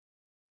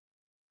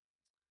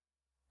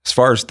 As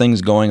far as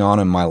things going on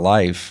in my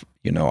life,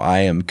 I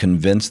am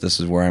convinced this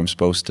is where I'm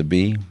supposed to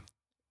be,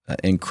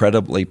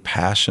 incredibly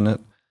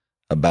passionate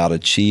about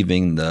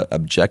achieving the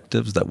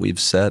objectives that we've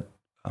set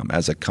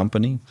as a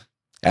company.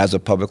 As a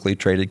publicly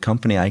traded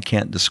company, I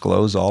can't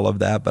disclose all of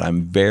that, but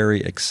I'm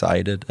very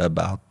excited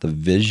about the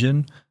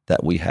vision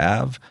that we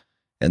have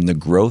and the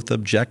growth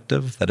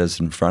objective that is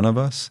in front of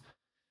us.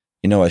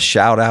 A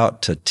shout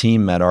out to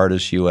Team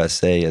Medardus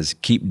USA is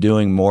keep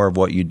doing more of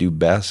what you do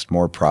best,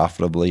 more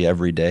profitably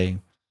every day.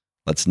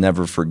 Let's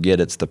never forget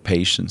it's the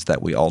patients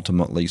that we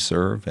ultimately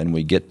serve, and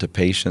we get to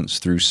patients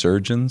through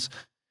surgeons.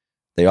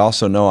 They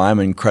also know I'm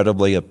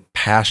incredibly a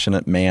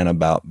passionate man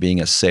about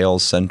being a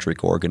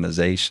sales-centric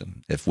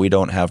organization. If we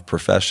don't have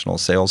professional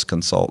sales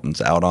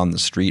consultants out on the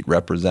street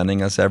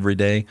representing us every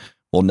day,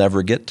 we'll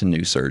never get to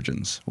new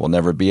surgeons. We'll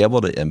never be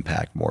able to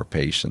impact more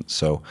patients.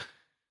 So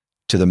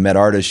to the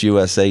Medardus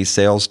USA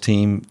sales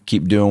team,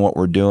 keep doing what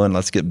we're doing.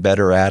 Let's get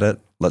better at it.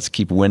 Let's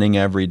keep winning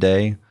every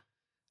day.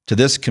 To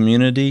this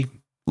community,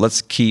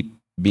 let's keep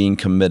being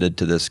committed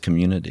to this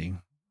community.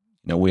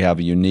 We have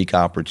a unique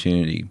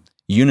opportunity.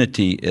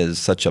 Unity is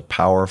such a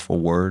powerful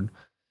word,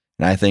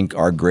 and I think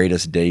our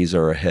greatest days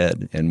are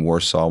ahead in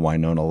Warsaw,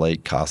 Winona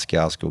Lake,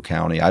 Kosciuszko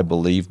County. I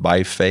believe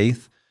by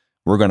faith,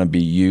 we're going to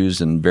be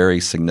used in very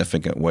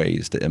significant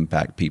ways to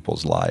impact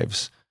people's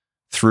lives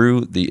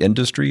through the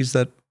industries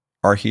that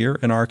are here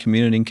in our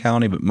community and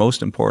county, but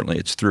most importantly,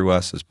 it's through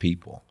us as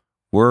people.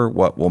 We're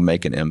what will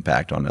make an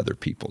impact on other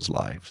people's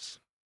lives.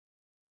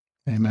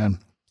 Amen.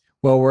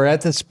 Well, we're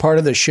at this part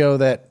of the show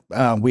that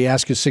we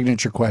ask a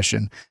signature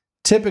question.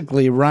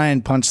 Typically,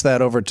 Ryan punts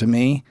that over to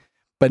me,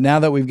 but now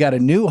that we've got a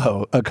new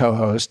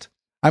co-host,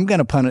 I'm going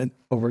to punt it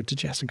over to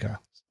Jessica.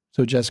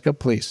 So, Jessica,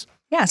 please.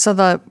 Yeah, so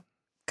the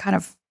kind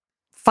of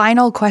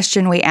final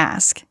question we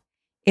ask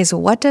is,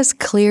 what does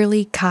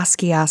clearly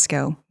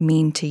Kosciuszko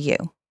mean to you?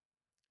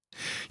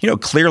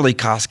 Clearly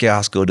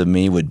Kosciuszko to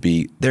me would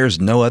be, there's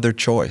no other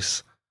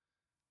choice.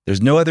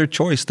 There's no other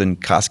choice than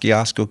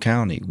Kosciuszko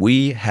County.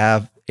 We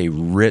have a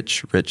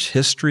rich, rich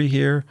history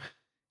here.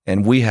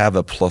 And we have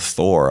a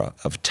plethora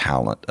of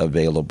talent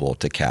available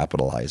to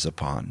capitalize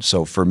upon.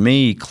 So for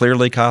me,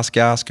 clearly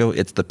Kosciuszko,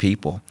 it's the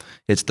people.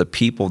 It's the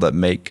people that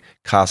make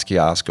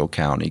Kosciuszko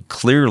County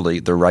clearly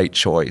the right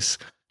choice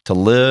to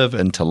live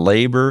and to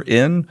labor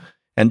in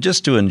and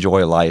just to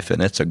enjoy life.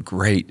 And it's a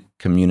great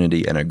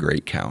community and a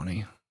great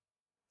county.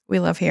 We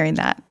love hearing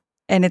that.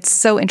 And it's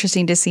so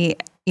interesting to see,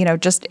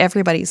 just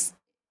everybody's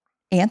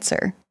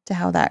answer to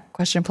how that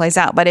question plays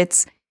out. But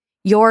it's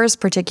yours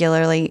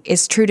particularly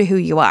is true to who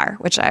you are,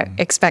 which I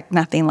expect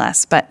nothing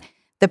less, but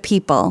the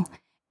people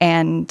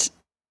and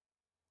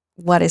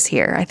what is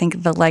here. I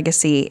think the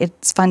legacy,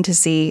 it's fun to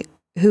see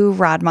who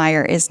Rod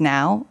Meyer is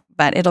now,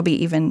 but it'll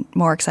be even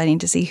more exciting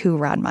to see who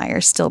Rod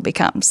Meyer still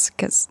becomes,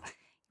 because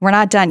we're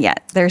not done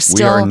yet. There's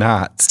still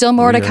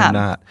more to come.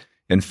 Not.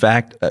 In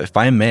fact, if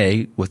I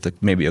may, with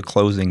maybe a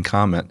closing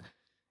comment,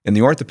 in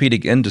the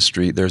orthopedic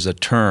industry, there's a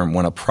term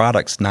when a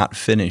product's not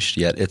finished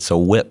yet, it's a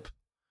WIP.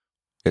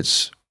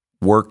 It's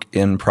work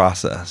in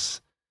process.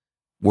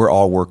 We're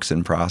all works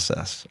in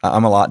process.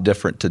 I'm a lot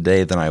different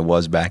today than I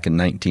was back in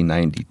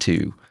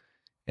 1992.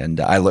 And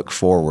I look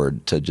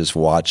forward to just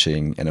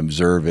watching and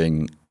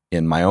observing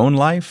in my own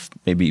life,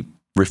 maybe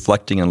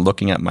reflecting and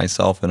looking at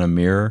myself in a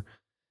mirror.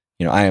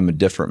 I am a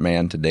different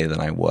man today than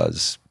I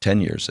was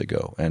 10 years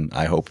ago. And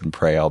I hope and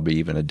pray I'll be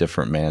even a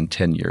different man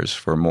 10 years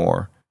for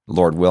more,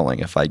 Lord willing,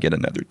 if I get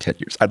another 10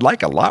 years. I'd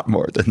like a lot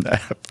more than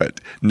that, but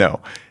no,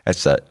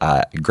 that's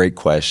a great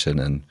question.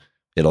 And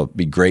it'll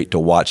be great to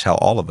watch how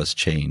all of us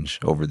change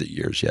over the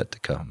years yet to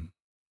come.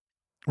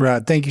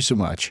 Rod, thank you so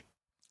much.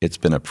 It's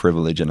been a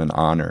privilege and an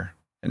honor.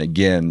 And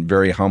again,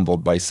 very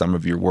humbled by some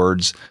of your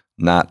words,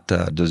 not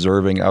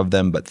deserving of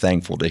them, but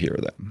thankful to hear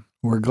them.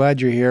 We're glad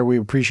you're here. We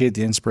appreciate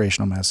the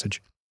inspirational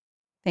message.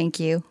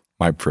 Thank you.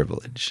 My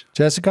privilege.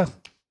 Jessica,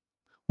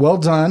 well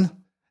done.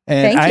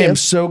 And Thank you. I am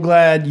so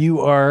glad you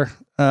are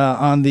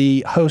on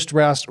the host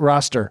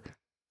roster.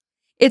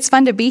 It's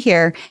fun to be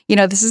here.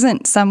 This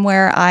isn't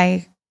somewhere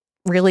I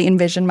really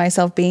envision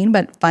myself being,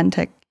 but fun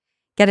to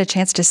get a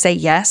chance to say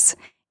yes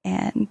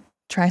and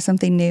try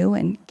something new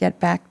and get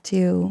back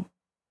to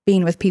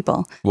being with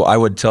people. Well, I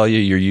would tell you,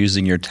 you're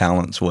using your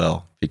talents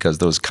well, because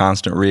those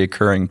constant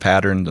reoccurring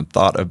patterns and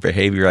thought of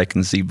behavior, I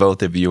can see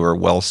both of you are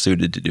well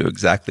suited to do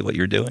exactly what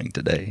you're doing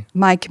today.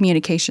 My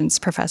communications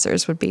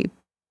professors would be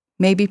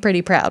maybe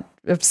pretty proud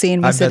of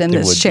seeing me sit in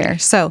this chair.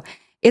 So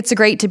it's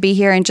great to be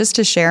here and just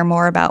to share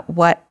more about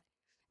what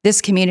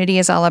this community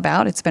is all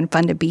about. It's been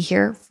fun to be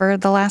here for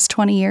the last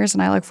 20 years,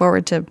 and I look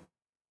forward to,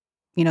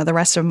 the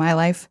rest of my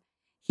life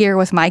here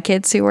with my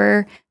kids who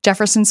are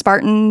Jefferson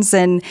Spartans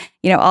and,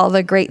 all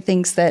the great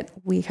things that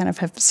we kind of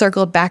have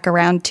circled back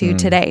around to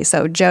today.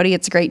 So Jody,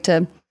 it's great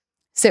to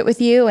sit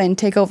with you and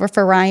take over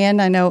for Ryan.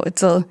 I know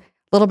it's a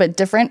little bit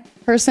different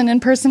person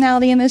and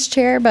personality in this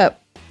chair,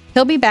 but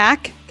he'll be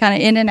back kind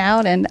of in and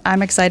out, and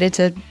I'm excited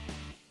to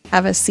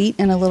have a seat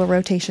and a little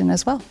rotation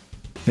as well.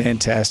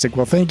 Fantastic.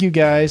 Well, thank you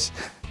guys.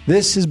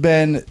 This has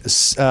been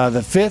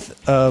the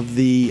fifth of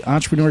the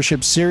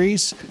Entrepreneurship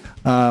series.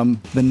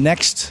 The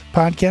next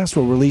podcast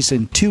will release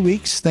in 2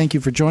 weeks. Thank you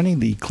for joining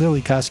the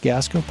Clearly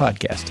Kosciuszko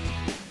podcast.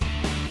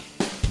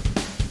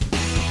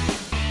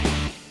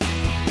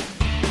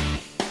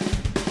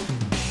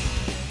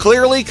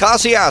 Clearly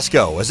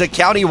Kosciuszko is a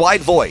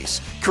county-wide voice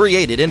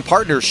created in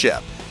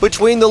partnership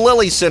between the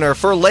Lilly Center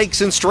for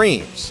Lakes and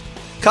Streams,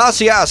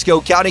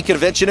 Kosciuszko County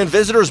Convention and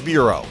Visitors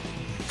Bureau,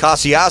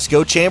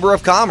 Kosciuszko Chamber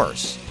of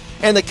Commerce,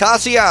 and the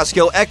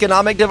Kosciuszko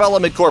Economic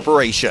Development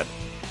Corporation.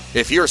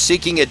 If you're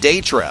seeking a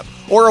day trip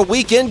or a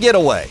weekend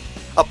getaway,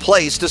 a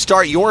place to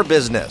start your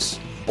business,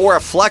 or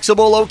a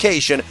flexible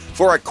location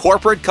for a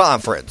corporate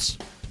conference,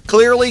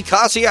 Clearly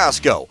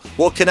Kosciuszko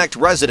will connect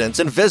residents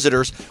and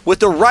visitors with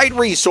the right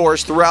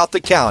resource throughout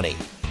the county.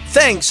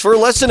 Thanks for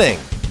listening.